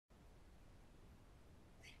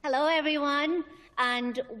Hello, everyone,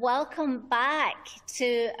 and welcome back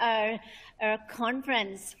to our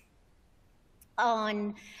conference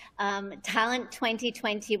on Talent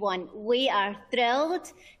 2021. We are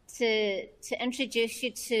thrilled to introduce you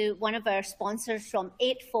to one of our sponsors from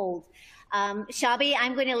Eightfold. Xabi,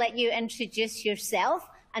 I'm going to let you introduce yourself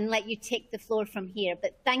and let you take the floor from here,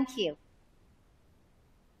 but thank you.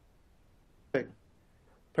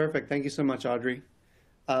 Perfect. Thank you so much, Audrey.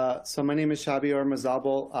 So my name is Xabier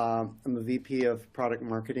Ormazabal. I'm a VP of Product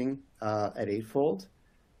Marketing at Eightfold.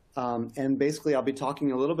 And basically, I'll be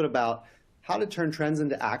talking a little bit about how to turn trends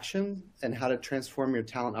into action and how to transform your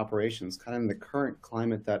talent operations, kind of in the current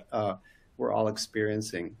climate that we're all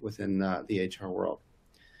experiencing within the HR world.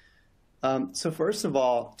 So first of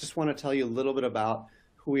all, just want to tell you a little bit about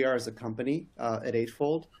who we are as a company at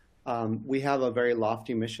Eightfold. We have a very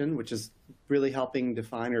lofty mission, which is really helping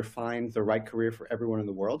define or find the right career for everyone in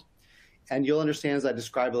the world. And you'll understand as I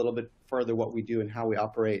describe a little bit further what we do and how we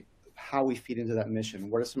operate, how we feed into that mission.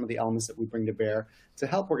 What are some of the elements that we bring to bear to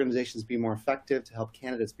help organizations be more effective, to help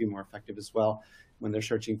candidates be more effective as well when they're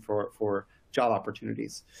searching for job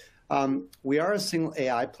opportunities. We are a single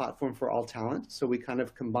AI platform for all talent. So we kind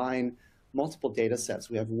of combine multiple data sets.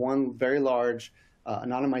 We have one very large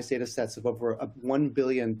anonymized data sets of over 1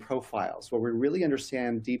 billion profiles, where we really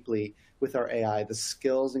understand deeply with our AI the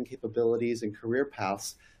skills and capabilities and career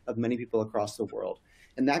paths of many people across the world.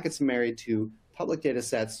 And that gets married to public data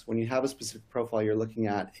sets when you have a specific profile you're looking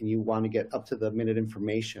at and you want to get up-to-the-minute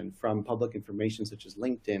information from public information such as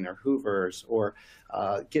LinkedIn or Hoover's or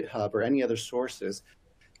GitHub or any other sources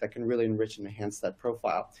that can really enrich and enhance that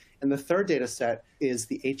profile. And the third data set is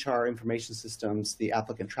the HR information systems, the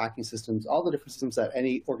applicant tracking systems, all the different systems that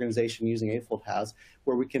any organization using Eightfold has,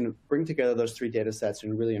 where we can bring together those three data sets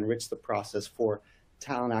and really enrich the process for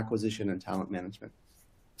talent acquisition and talent management.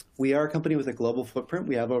 We are a company with a global footprint.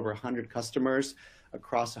 We have over 100 customers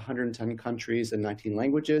across 110 countries and 19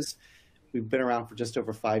 languages. We've been around for just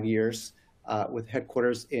over 5 years. With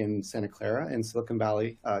headquarters in Santa Clara in Silicon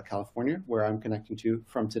Valley, California, where I'm connecting to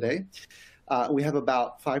from today. We have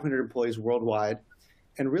about 500 employees worldwide.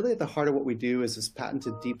 And really at the heart of what we do is this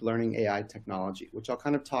patented deep learning AI technology, which I'll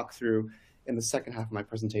kind of talk through in the second half of my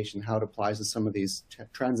presentation, how it applies to some of these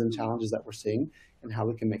trends and challenges that we're seeing and how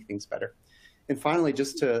we can make things better. And finally,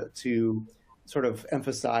 just to sort of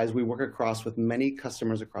emphasize, we work with many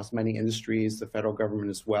customers across many industries, the federal government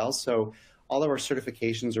as well. So all of our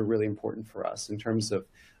certifications are really important for us in terms of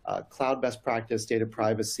cloud best practice, data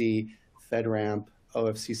privacy, FedRAMP,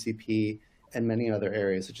 OFCCP, and many other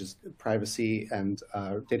areas such as privacy and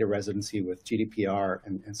data residency with GDPR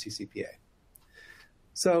and CCPA.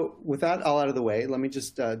 So with that all out of the way, let me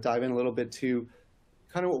just dive in a little bit to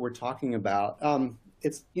kind of what we're talking about.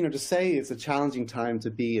 It's, to say it's a challenging time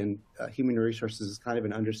to be in human resources is kind of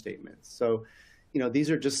an understatement. So, these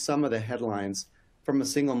are just some of the headlines from a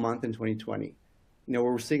single month in 2020. Where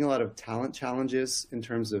we're seeing a lot of talent challenges in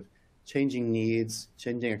terms of changing needs,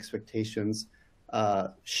 changing expectations,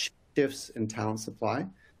 shifts in talent supply.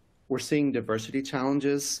 We're seeing diversity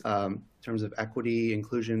challenges in terms of equity,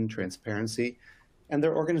 inclusion, transparency, and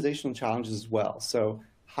there are organizational challenges as well. So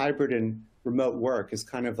hybrid and remote work is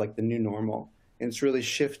kind of like the new normal, and it's really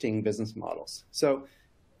shifting business models. So,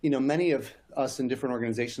 many of us in different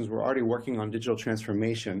organizations were already working on digital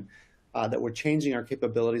transformation that were changing our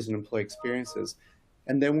capabilities and employee experiences.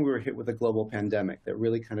 And then we were hit with a global pandemic that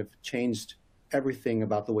really kind of changed everything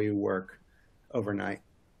about the way we work overnight.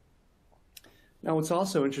 Now, what's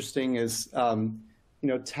also interesting is,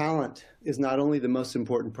 talent is not only the most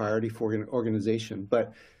important priority for an organization,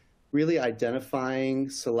 but really identifying,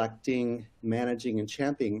 selecting, managing, and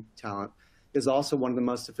championing talent is also one of the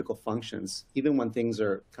most difficult functions, even when things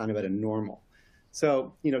are kind of at a normal.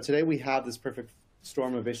 So, today we have this perfect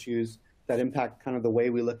storm of issues that impact kind of the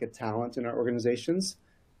way we look at talent in our organizations.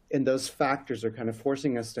 And those factors are kind of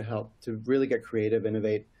forcing us to really get creative,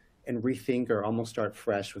 innovate, and rethink or almost start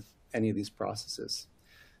fresh with any of these processes.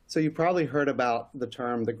 So you probably heard about the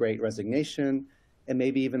term, the Great Resignation, and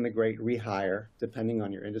maybe even the Great Rehire, depending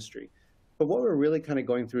on your industry. But what we're really kind of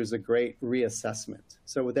going through is a great reassessment.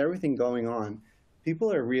 So with everything going on,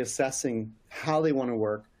 people are reassessing how they want to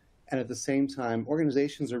work. And at the same time,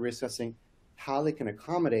 organizations are reassessing how they can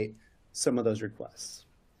accommodate some of those requests.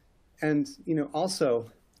 And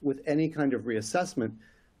also with any kind of reassessment,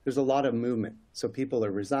 there's a lot of movement. So people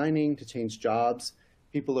are resigning to change jobs.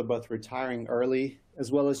 People are both retiring early,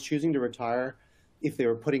 as well as choosing to retire if they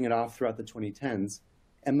were putting it off throughout the 2010s.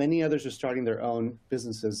 And many others are starting their own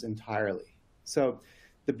businesses entirely. So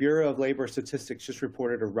the Bureau of Labor Statistics just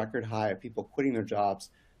reported a record high of people quitting their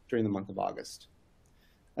jobs during the month of August.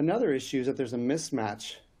 Another issue is that there's a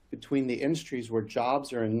mismatch between the industries where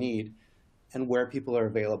jobs are in need and where people are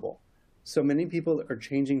available. So many people are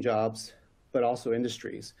changing jobs, but also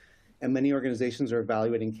industries. And many organizations are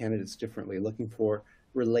evaluating candidates differently, looking for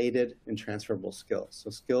related and transferable skills. So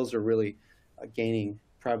skills are really gaining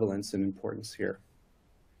prevalence and importance here.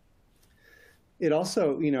 It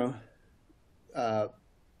also,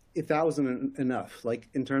 if that wasn't enough, like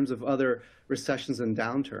in terms of other recessions and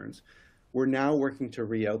downturns, we're now working to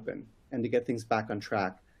reopen and to get things back on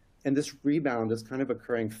track. And this rebound is kind of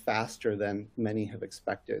occurring faster than many have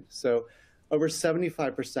expected. So over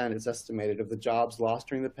 75%, it's estimated, of the jobs lost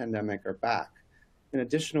during the pandemic are back. And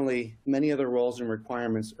additionally, many other roles and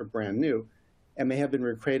requirements are brand new and may have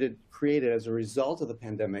been created as a result of the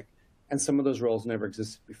pandemic, and some of those roles never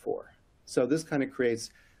existed before. So this kind of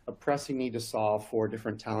creates a pressing need to solve for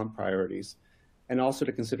different talent priorities, and also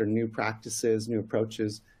to consider new practices, new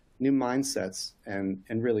approaches, new mindsets, and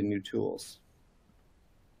really new tools.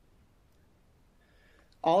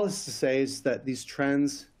 All this to say is that these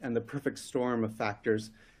trends and the perfect storm of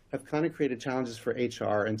factors have kind of created challenges for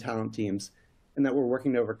HR and talent teams, and that we're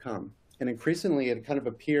working to overcome. And increasingly, it kind of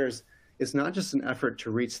appears it's not just an effort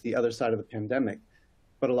to reach the other side of the pandemic,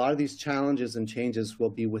 but a lot of these challenges and changes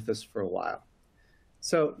will be with us for a while.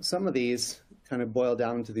 So some of these kind of boil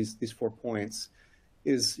down to these 4 points.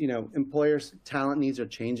 Is, employers' talent needs are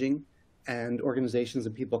changing, and organizations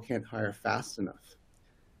and people can't hire fast enough.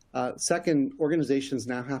 Second, organizations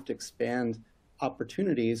now have to expand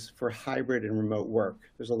opportunities for hybrid and remote work.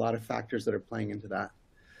 There's a lot of factors that are playing into that.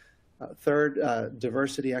 Third,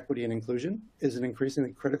 diversity, equity, and inclusion is an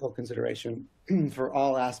increasingly critical consideration for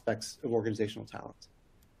all aspects of organizational talent.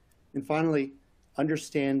 And finally,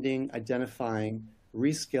 understanding, identifying,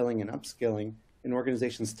 reskilling, and upskilling an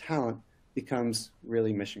organization's talent becomes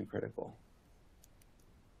really mission critical.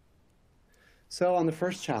 So on the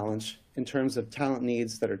first challenge, in terms of talent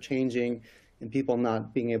needs that are changing and people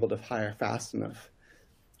not being able to hire fast enough,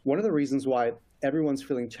 one of the reasons why everyone's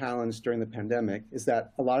feeling challenged during the pandemic is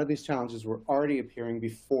that a lot of these challenges were already appearing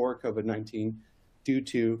before COVID-19 due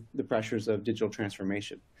to the pressures of digital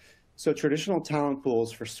transformation. So traditional talent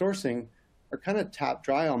pools for sourcing are kind of tapped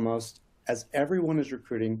dry almost, as everyone is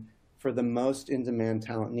recruiting for the most in-demand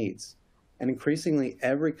talent needs. And increasingly,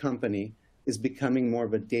 every company is becoming more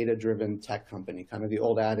of a data-driven tech company, kind of the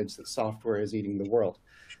old adage that software is eating the world.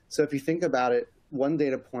 So if you think about it, one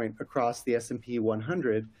data point across the S&P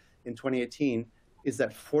 100 in 2018 is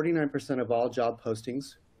that 49% of all job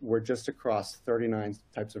postings were just across 39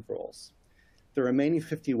 types of roles. The remaining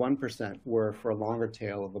 51% were for a longer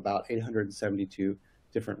tail of about 872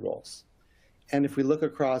 different roles. And if we look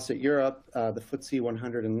across at Europe, the FTSE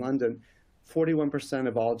 100 in London, 41%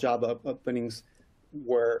 of all job openings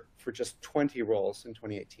were for just 20 roles in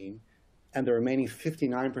 2018, and the remaining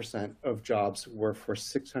 59% of jobs were for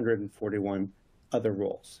 641 other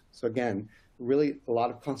roles. So again, really a lot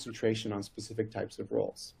of concentration on specific types of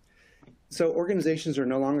roles. So organizations are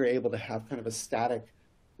no longer able to have kind of a static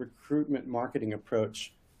recruitment marketing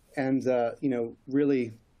approach and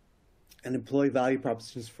really an employee value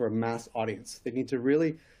propositions for a mass audience. They need to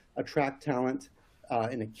really attract talent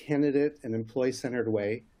in a candidate and employee-centered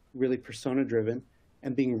way, really persona-driven,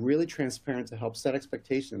 and being really transparent to help set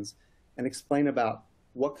expectations and explain about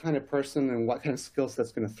what kind of person and what kind of skill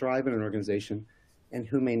set's going to thrive in an organization and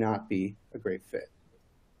who may not be a great fit.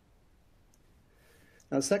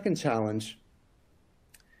 Now, the second challenge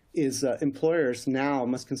is employers now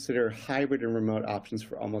must consider hybrid and remote options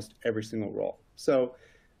for almost every single role. So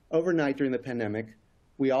overnight during the pandemic,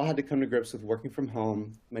 we all had to come to grips with working from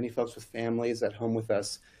home, many folks with families at home with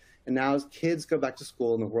us. And now as kids go back to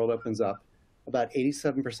school and the world opens up, about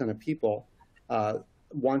 87% of people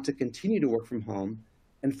want to continue to work from home,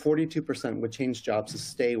 and 42% would change jobs to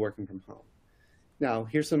stay working from home. Now,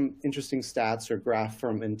 here's some interesting stats or graph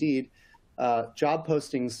from Indeed. Job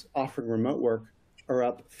postings offering remote work are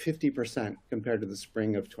up 50% compared to the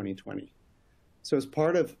spring of 2020. So as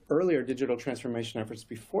part of earlier digital transformation efforts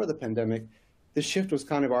before the pandemic, this shift was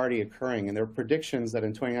kind of already occurring, and there were predictions that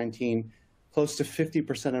in 2019, close to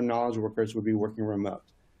 50% of knowledge workers would be working remote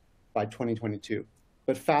by 2022.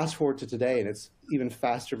 But fast forward to today, and it's even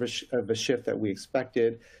faster of a shift that we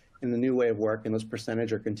expected in the new way of work, and those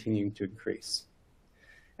percentages are continuing to increase.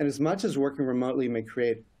 And as much as working remotely may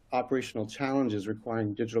create operational challenges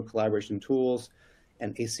requiring digital collaboration tools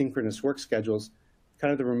and asynchronous work schedules,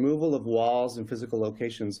 kind of the removal of walls and physical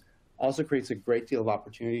locations also creates a great deal of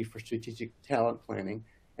opportunity for strategic talent planning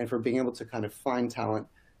and for being able to kind of find talent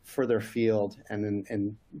further afield and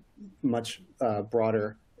in much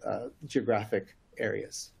broader geographic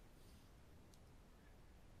areas.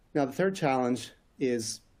 Now, the third challenge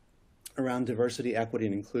is around diversity, equity,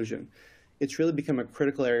 and inclusion. It's really become a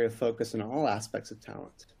critical area of focus in all aspects of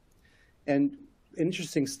talent. And an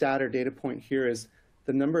interesting stat or data point here is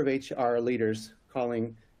the number of HR leaders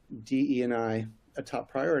calling DE&I a top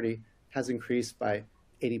priority has increased by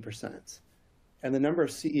 80%. And the number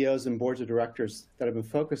of CEOs and boards of directors that have been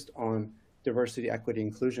focused on diversity, equity,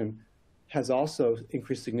 inclusion has also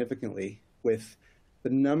increased significantly, with the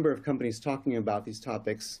number of companies talking about these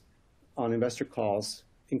topics on investor calls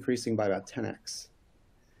increasing by about 10x.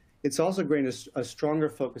 It's also gained a stronger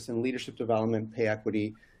focus in leadership development, pay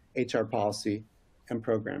equity, HR policy, and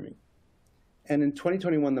programming. And in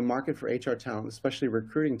 2021, the market for HR talent, especially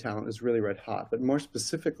recruiting talent, is really red hot. But more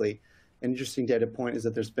specifically, an interesting data point is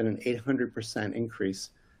that there's been an 800%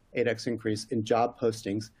 increase, 8x increase in job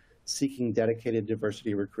postings seeking dedicated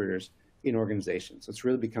diversity recruiters in organizations. So it's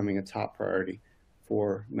really becoming a top priority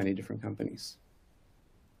for many different companies.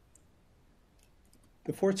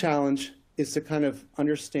 The fourth challenge is to kind of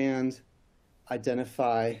understand,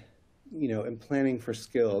 identify, and planning for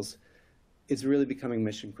skills is really becoming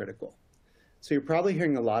mission critical. So you're probably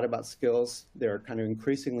hearing a lot about skills. They're kind of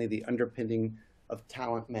increasingly the underpinning of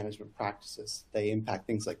talent management practices. They impact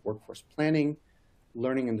things like workforce planning,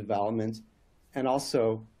 learning and development, and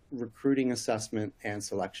also recruiting assessment and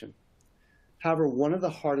selection. However, one of the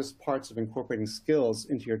hardest parts of incorporating skills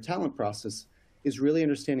into your talent process is really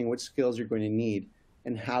understanding which skills you're going to need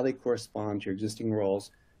and how they correspond to your existing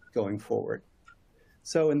roles going forward.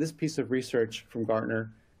 So in this piece of research from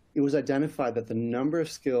Gartner, it was identified that the number of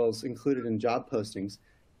skills included in job postings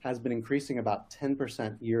has been increasing about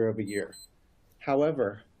 10% year over year.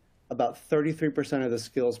 However, about 33% of the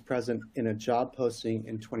skills present in a job posting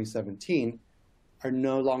in 2017 are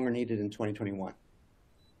no longer needed in 2021.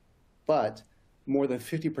 But more than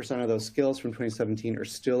 50% of those skills from 2017 are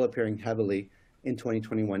still appearing heavily in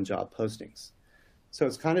 2021 job postings. So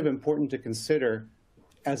it's kind of important to consider,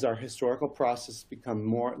 as our historical process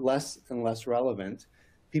become less and less relevant,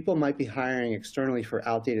 people might be hiring externally for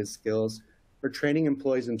outdated skills or training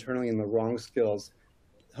employees internally in the wrong skills,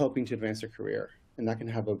 hoping to advance their career. And that can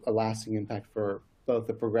have a lasting impact for both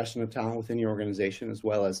the progression of talent within your organization as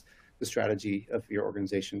well as the strategy of your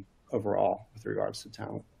organization overall with regards to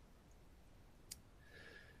talent.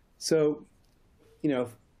 So,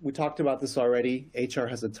 we talked about this already. HR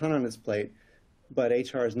has a ton on its plate, but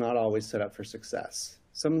HR is not always set up for success.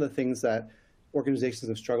 Some of the things that organizations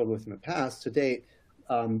have struggled with in the past to date,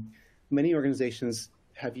 many organizations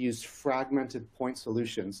have used fragmented point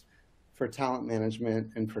solutions for talent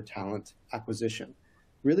management and for talent acquisition,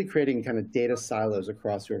 really creating kind of data silos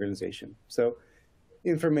across the organization. So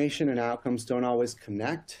information and outcomes don't always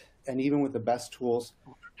connect, and even with the best tools,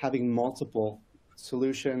 having multiple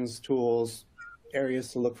solutions, tools,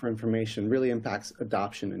 areas to look for information really impacts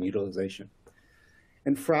adoption and utilization.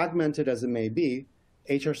 And fragmented as it may be,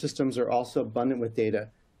 HR systems are also abundant with data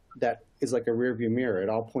that is like a rearview mirror. It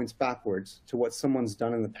all points backwards to what someone's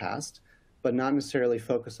done in the past, but not necessarily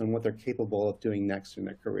focus on what they're capable of doing next in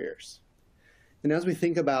their careers. And as we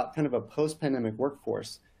think about kind of a post-pandemic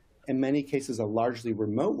workforce, in many cases a largely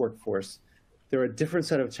remote workforce, there are a different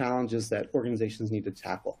set of challenges that organizations need to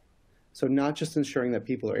tackle. So not just ensuring that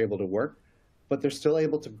people are able to work, but they're still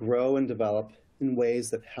able to grow and develop in ways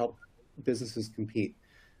that help businesses compete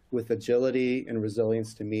with agility and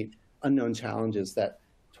resilience to meet unknown challenges that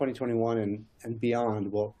 2021 and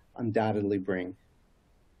beyond will undoubtedly bring.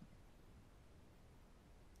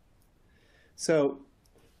 So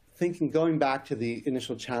going back to the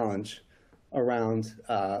initial challenge around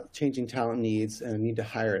changing talent needs and a need to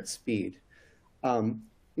hire at speed,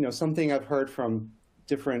 something I've heard from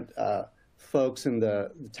different folks in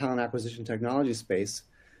the talent acquisition technology space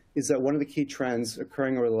is that one of the key trends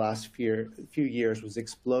occurring over the last few years was the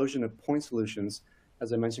explosion of point solutions,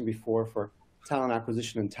 as I mentioned before, for talent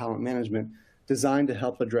acquisition and talent management, designed to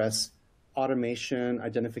help address automation,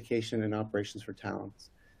 identification, and operations for talent.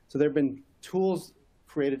 So there have been tools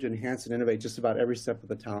created to enhance and innovate just about every step of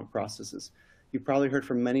the talent processes. You've probably heard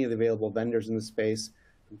from many of the available vendors in the space,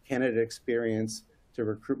 from candidate experience to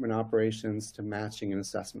recruitment operations to matching and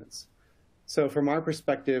assessments. So from our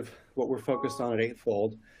perspective, what we're focused on at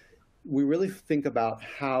Eightfold, we really think about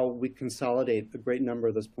how we consolidate a great number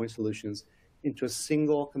of those point solutions into a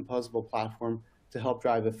single composable platform to help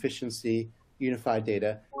drive efficiency, unified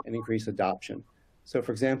data, and increase adoption. So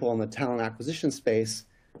for example, in the talent acquisition space,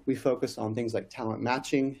 we focus on things like talent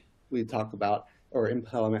matching. We talk about or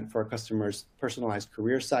implement for our customers personalized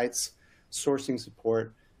career sites, sourcing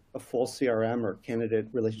support, a full CRM or candidate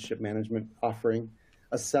relationship management offering,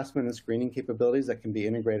 assessment and screening capabilities that can be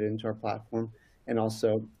integrated into our platform, and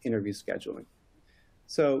also interview scheduling.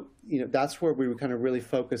 So, that's where we would kind of really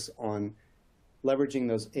focus on leveraging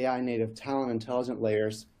those AI native talent intelligent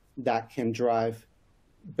layers that can drive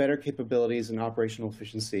better capabilities and operational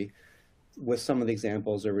efficiency with some of the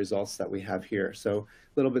examples or results that we have here. So a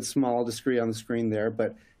little bit small, discrete on the screen there,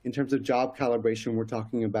 but in terms of job calibration, we're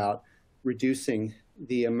talking about reducing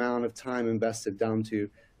the amount of time invested down to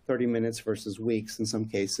 30 minutes versus weeks in some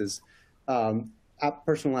cases.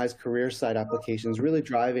 Personalized career site applications really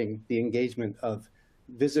driving the engagement of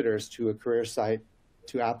visitors to a career site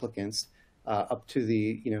to applicants up to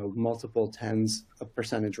the multiple tens of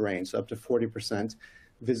percentage range, so up to 40%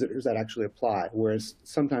 visitors that actually apply, whereas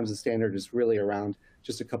sometimes the standard is really around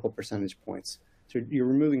just a couple percentage points. So you're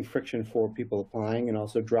removing friction for people applying and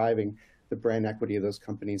also driving the brand equity of those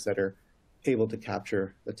companies that are able to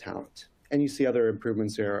capture the talent. And you see other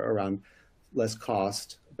improvements there around less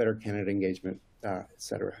cost, better candidate engagement, et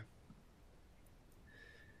cetera.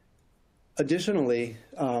 Additionally,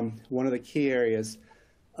 one of the key areas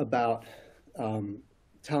about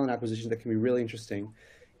talent acquisition that can be really interesting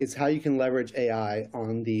is how you can leverage AI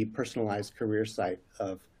on the personalized career site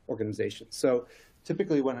of organizations. So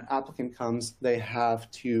typically when an applicant comes, they have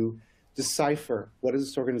to decipher what is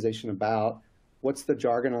this organization about, what's the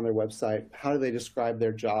jargon on their website, how do they describe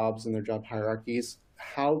their jobs and their job hierarchies,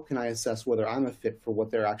 how can I assess whether I'm a fit for what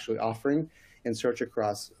they're actually offering, and search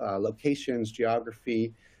across locations,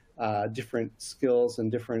 geography, different skills,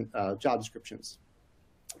 and different job descriptions.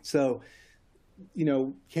 So,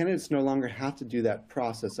 candidates no longer have to do that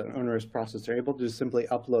process, an onerous process. They're able to just simply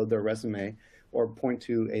upload their resume or point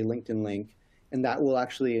to a LinkedIn link, and that will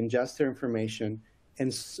actually ingest their information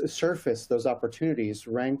and surface those opportunities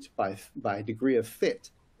ranked by degree of fit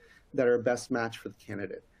that are best match for the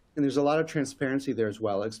candidate. And there's a lot of transparency there as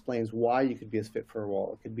well. It explains why you could be a fit for a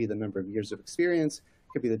role. It could be the number of years of experience,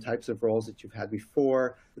 it could be the types of roles that you've had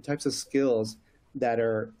before, the types of skills that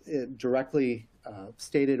are directly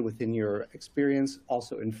stated within your experience,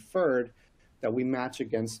 also inferred that we match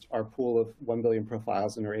against our pool of 1 billion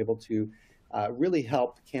profiles and are able to really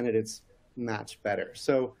help candidates match better.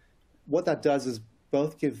 So what that does is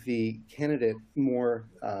both give the candidate more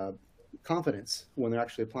confidence when they're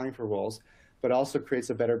actually applying for roles, but also creates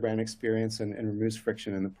a better brand experience and removes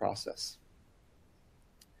friction in the process.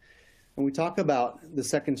 When we talk about the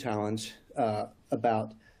second challenge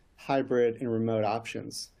about hybrid and remote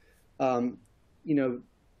options,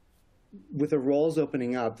 with the roles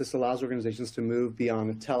opening up, this allows organizations to move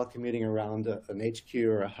beyond telecommuting around an HQ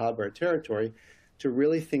or a hub or a territory to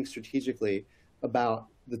really think strategically about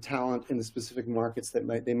the talent in the specific markets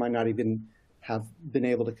that they might not even have been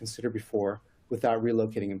able to consider before without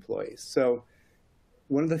relocating employees. So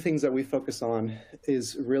one of the things that we focus on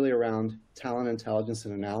is really around talent intelligence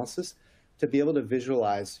and analysis to be able to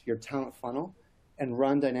visualize your talent funnel and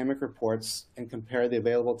run dynamic reports and compare the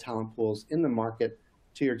available talent pools in the market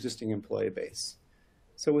to your existing employee base.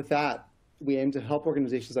 So with that, we aim to help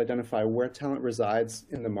organizations identify where talent resides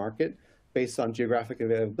in the market based on geographic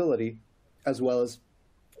availability, as well as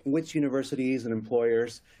which universities and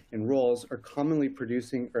employers and roles are commonly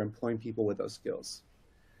producing or employing people with those skills.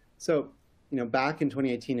 So, back in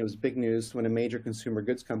 2018, it was big news when a major consumer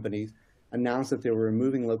goods company announced that they were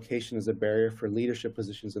removing location as a barrier for leadership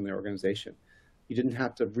positions in their organization. You didn't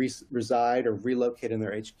have to reside or relocate in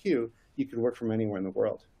their HQ. You could work from anywhere in the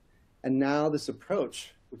world. And now this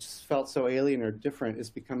approach, which felt so alien or different, is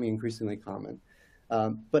becoming increasingly common.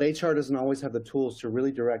 But HR doesn't always have the tools to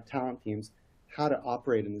really direct talent teams how to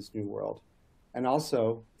operate in this new world. And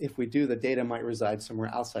also, if we do, the data might reside somewhere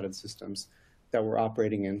outside of the systems that we're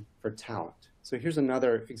operating in for talent. So here's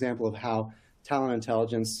another example of how talent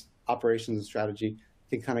intelligence, operations, and strategy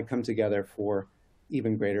can kind of come together for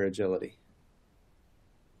even greater agility.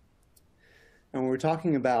 And when we're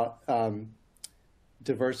talking about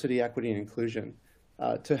diversity, equity, and inclusion,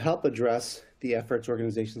 to help address the efforts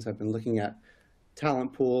organizations have been looking at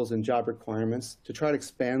talent pools and job requirements to try to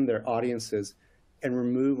expand their audiences and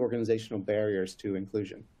remove organizational barriers to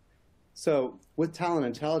inclusion. So with talent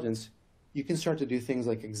intelligence, you can start to do things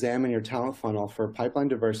like examine your talent funnel for pipeline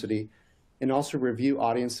diversity and also review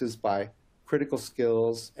audiences by critical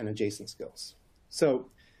skills and adjacent skills. So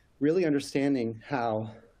really understanding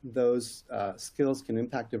how those skills can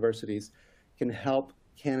impact diversities can help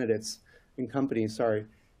candidates and companies,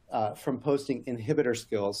 from posting inhibitor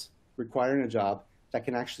skills required in a job that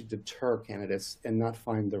can actually deter candidates and not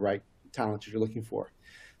find the right talent you're looking for.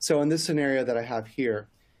 So in this scenario that I have here,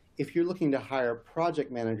 if you're looking to hire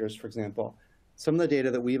project managers, for example, some of the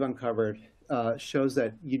data that we've uncovered shows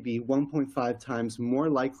that you'd be 1.5 times more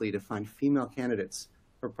likely to find female candidates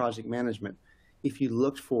for project management if you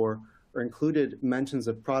looked for or included mentions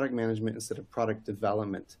of product management instead of product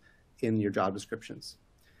development in your job descriptions.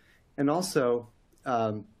 And also,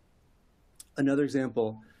 another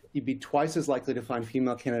example, you'd be twice as likely to find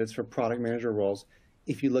female candidates for product manager roles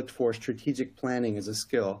if you looked for strategic planning as a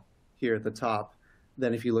skill here at the top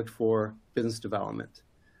than if you looked for business development.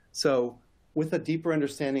 So with a deeper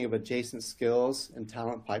understanding of adjacent skills and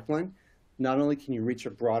talent pipeline, not only can you reach a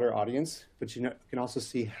broader audience, but you can also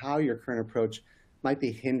see how your current approach might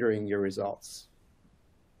be hindering your results.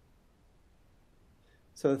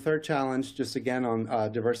 So the third challenge, just again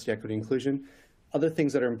on diversity, equity, inclusion, other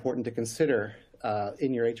things that are important to consider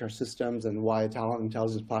in your HR systems and why a talent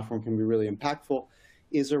intelligence platform can be really impactful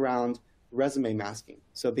is around resume masking.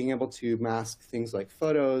 So being able to mask things like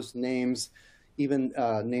photos, names, even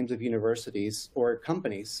names of universities or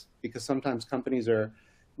companies, because sometimes companies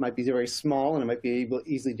might be very small and it might be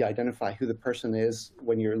easily to identify who the person is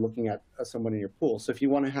when you're looking at someone in your pool. So if you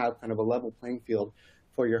want to have kind of a level playing field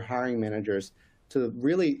for your hiring managers to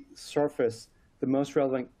really surface the most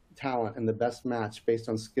relevant talent and the best match based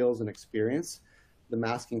on skills and experience, the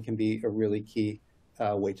masking can be a really key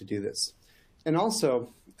way to do this. And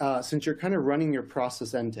also, since you're kind of running your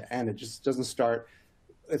process end to end, it just doesn't start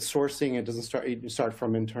at sourcing, you start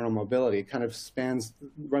from internal mobility. It kind of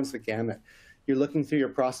runs the gamut. You're looking through your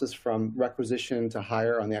process from requisition to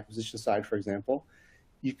hire on the acquisition side, for example.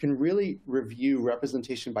 You can really review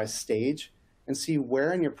representation by stage and see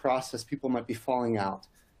where in your process people might be falling out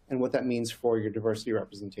and what that means for your diversity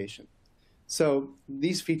representation. So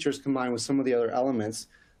these features combined with some of the other elements,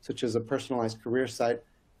 such as a personalized career site,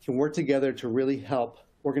 can work together to really help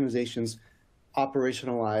organizations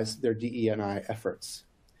operationalize their DE&I efforts.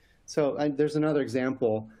 So there's another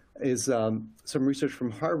example, is some research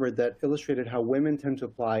from Harvard that illustrated how women tend to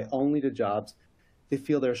apply only to jobs they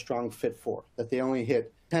feel they're a strong fit for, that they only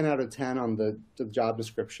hit 10 out of 10 on the job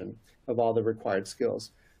description of all the required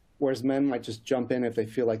skills, whereas men might just jump in if they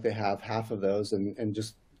feel like they have half of those and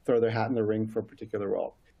just throw their hat in the ring for a particular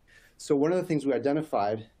role. So one of the things we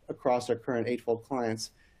identified across our current Eightfold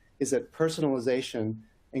clients is that personalization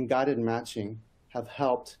and guided matching have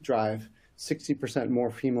helped drive 60% more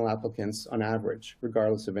female applicants on average,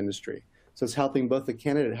 regardless of industry. So it's helping both the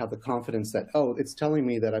candidate have the confidence that, oh, it's telling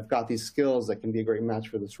me that I've got these skills that can be a great match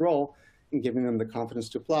for this role, and giving them the confidence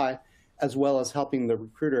to apply, as well as helping the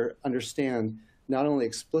recruiter understand not only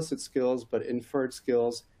explicit skills, but inferred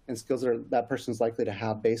skills and skills that person's likely to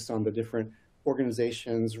have based on the different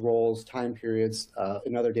organizations, roles, time periods,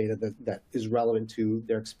 and other data that is relevant to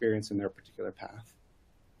their experience in their particular path.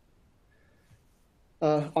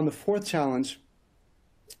 On the fourth challenge,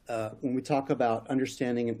 when we talk about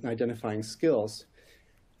understanding and identifying skills,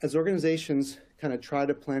 as organizations kind of try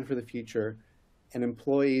to plan for the future and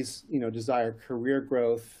employees desire career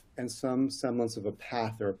growth and some semblance of a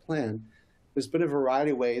path or a plan, there's been a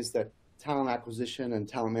variety of ways that talent acquisition and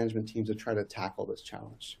talent management teams have tried to tackle this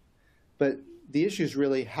challenge. But the issue is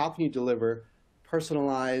really, how can you deliver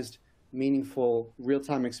personalized, meaningful,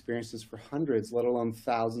 real-time experiences for hundreds, let alone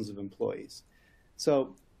thousands of employees?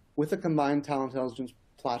 So with a combined talent intelligence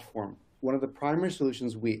platform, one of the primary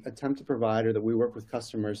solutions we attempt to provide, or that we work with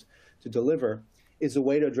customers to deliver, is a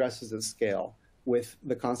way to address this at scale with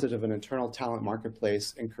the concept of an internal talent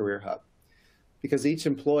marketplace and career hub. Because each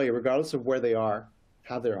employee, regardless of where they are,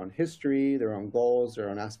 have their own history, their own goals, their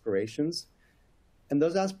own aspirations. And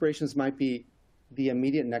those aspirations might be the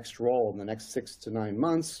immediate next role in the next 6 to 9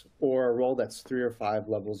 months, or a role that's 3 or 5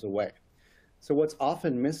 levels away. So what's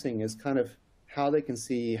often missing is kind of how they can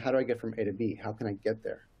see, how do I get from A to B? How can I get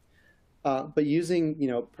there? But using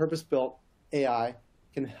purpose-built AI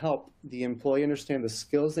can help the employee understand the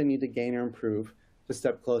skills they need to gain or improve to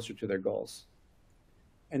step closer to their goals,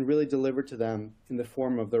 and really deliver to them in the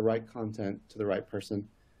form of the right content to the right person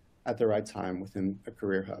at the right time within a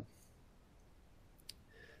career hub.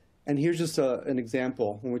 And here's just an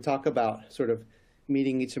example. When we talk about sort of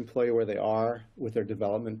meeting each employee where they are with their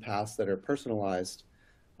development paths that are personalized,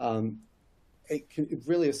 it's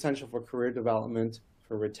really essential for career development,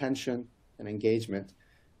 for retention and engagement,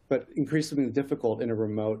 but increasingly difficult in a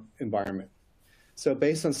remote environment. So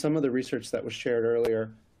based on some of the research that was shared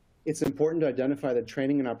earlier, it's important to identify the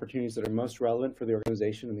training and opportunities that are most relevant for the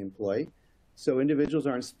organization and the employee, so individuals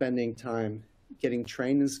aren't spending time getting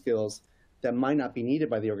trained in skills that might not be needed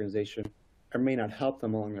by the organization or may not help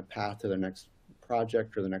them along their path to their next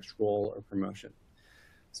project or the next role or promotion.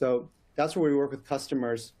 So that's where we work with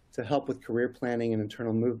customers to help with career planning and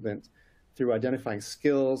internal movement through identifying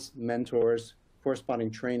skills, mentors,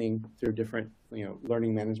 corresponding training through different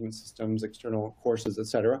learning management systems, external courses, et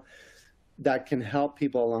cetera, that can help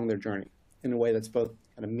people along their journey in a way that's both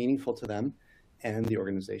kind of meaningful to them and the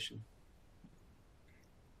organization.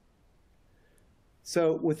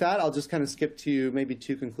 So with that, I'll just kind of skip to maybe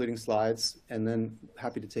 2 concluding slides, and then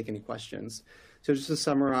happy to take any questions. So just to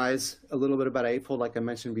summarize a little bit about Eightfold, like I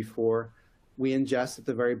mentioned before, we ingest at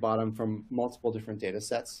the very bottom from multiple different data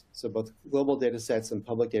sets, so both global data sets and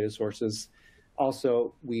public data sources.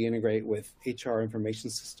 Also, we integrate with HR information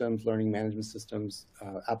systems, learning management systems,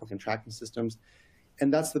 applicant tracking systems,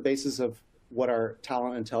 and that's the basis of what our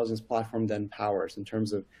talent intelligence platform then powers in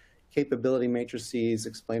terms of capability matrices,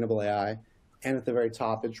 explainable AI, and at the very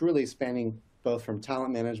top, it's really spanning both from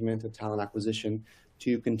talent management to talent acquisition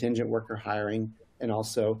to contingent worker hiring, and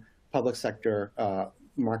also public sector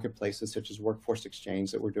marketplaces such as Workforce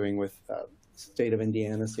Exchange that we're doing with state of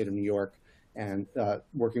Indiana, state of New York, and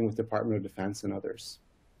working with Department of Defense and others.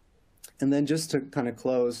 And then just to kind of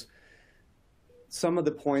close, some of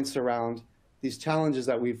the points around these challenges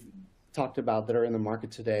that we've talked about that are in the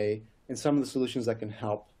market today, and some of the solutions that can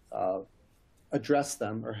help address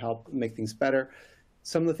them or help make things better.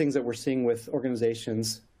 Some of the things that we're seeing with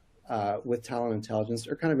organizations with talent intelligence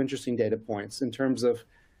are kind of interesting data points in terms of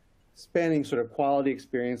spanning sort of quality,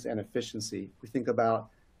 experience, and efficiency. We think about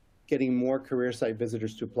getting more career site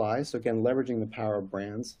visitors to apply. So again, leveraging the power of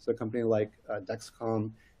brands. So a company like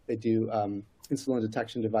Dexcom, they do insulin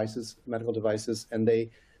detection devices, medical devices, and they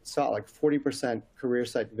saw like 40% career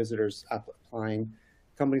site visitors applying.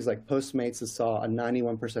 Companies like Postmates saw a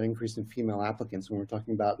 91% increase in female applicants when we're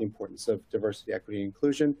talking about the importance of diversity, equity, and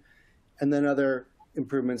inclusion. And then other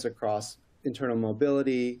improvements across internal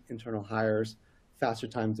mobility, internal hires, faster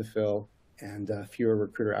time to fill, and fewer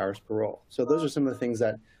recruiter hours per role. So those are some of the things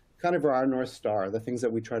that kind of are our North Star, the things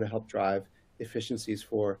that we try to help drive efficiencies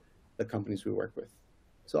for the companies we work with.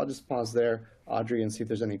 So I'll just pause there, Audrey, and see if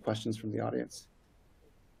there's any questions from the audience.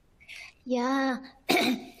 Yeah,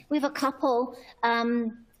 we have a couple.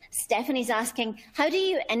 Stephanie's asking, how do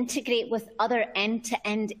you integrate with other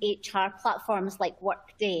end-to-end HR platforms like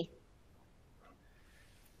Workday?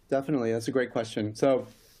 Definitely, that's a great question. So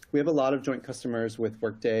we have a lot of joint customers with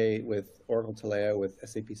Workday, with Oracle Taleo, with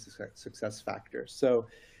SAP SuccessFactors. So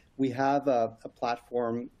we have a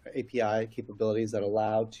platform, API capabilities that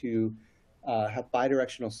allow to have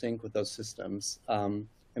bidirectional sync with those systems and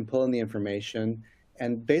pull in the information.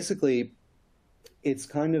 And basically, it's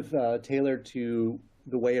kind of tailored to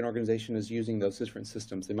the way an organization is using those different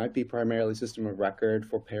systems. They might be primarily system of record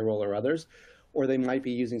for payroll or others, or they might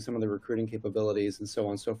be using some of the recruiting capabilities and so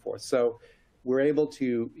on and so forth. So we're able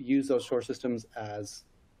to use those source systems as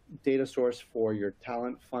data source for your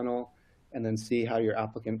talent funnel, and then see how your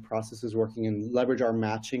applicant process is working and leverage our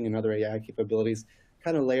matching and other AI capabilities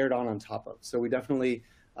kind of layered on top of. So we definitely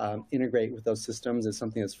integrate with those systems. It's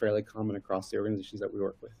something that's fairly common across the organizations that we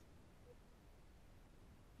work with.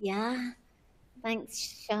 Yeah,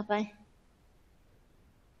 thanks, Xabier.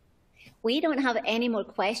 We don't have any more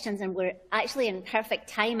questions, and we're actually in perfect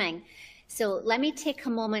timing. So let me take a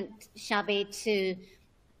moment, Xabier, to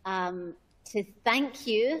thank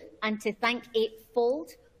you and to thank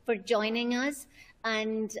Eightfold for joining us,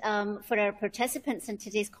 and for our participants in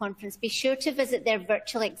today's conference. Be sure to visit their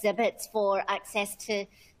virtual exhibits for access to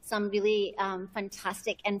some really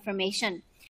fantastic information.